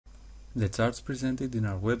The charts presented in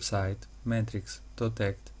our website,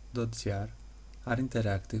 metrics.ect.gr, are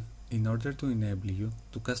interactive in order to enable you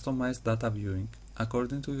to customize data viewing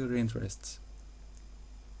according to your interests.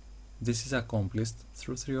 This is accomplished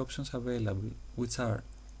through three options available, which are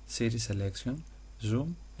series selection,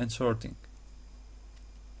 zoom, and sorting.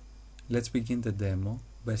 Let's begin the demo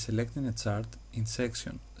by selecting a chart in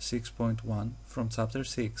section 6.1 from chapter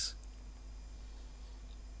 6.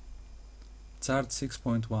 Chart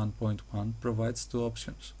 6.1.1 provides two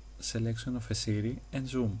options, selection of a series and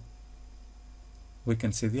zoom. We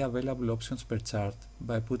can see the available options per chart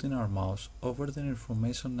by putting our mouse over the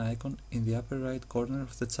information icon in the upper right corner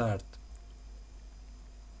of the chart.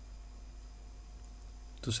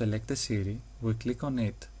 To select a series, we click on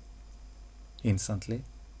it. Instantly,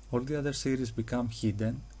 all the other series become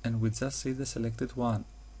hidden and we just see the selected one.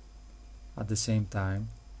 At the same time,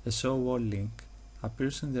 a Show All link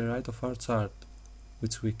appears in the right of our chart,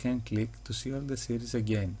 which we can click to see all the series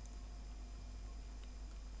again.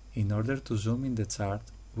 In order to zoom in the chart,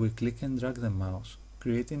 we click and drag the mouse,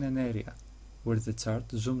 creating an area where the chart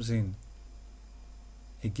zooms in.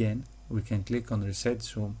 Again, we can click on Reset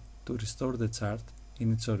Zoom to restore the chart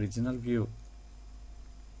in its original view.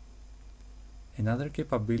 Another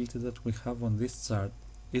capability that we have on this chart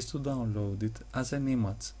is to download it as an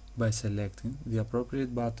image by selecting the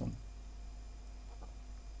appropriate button.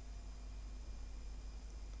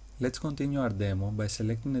 Let's continue our demo by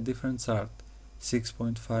selecting a different chart,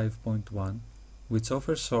 6.5.1, which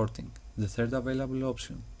offers sorting, the third available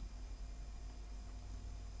option.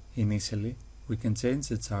 Initially, we can change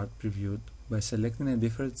the chart previewed by selecting a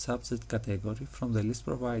different subject category from the list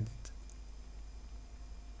provided.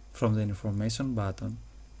 From the Information button,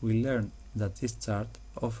 we learn that this chart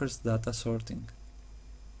offers data sorting.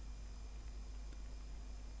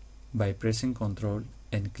 By pressing Ctrl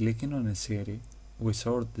and clicking on a series, we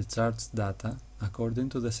sort the chart's data according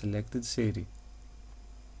to the selected series.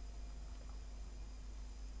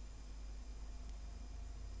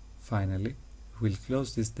 Finally, we'll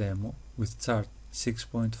close this demo with chart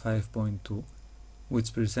 6.5.2,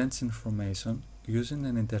 which presents information using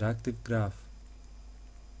an interactive graph.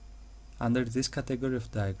 Under this category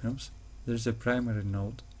of diagrams, there is a primary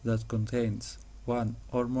node that contains one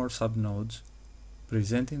or more subnodes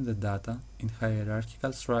presenting the data in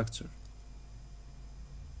hierarchical structure.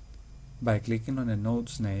 By clicking on a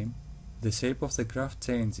node's name, the shape of the graph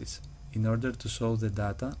changes in order to show the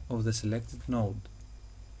data of the selected node.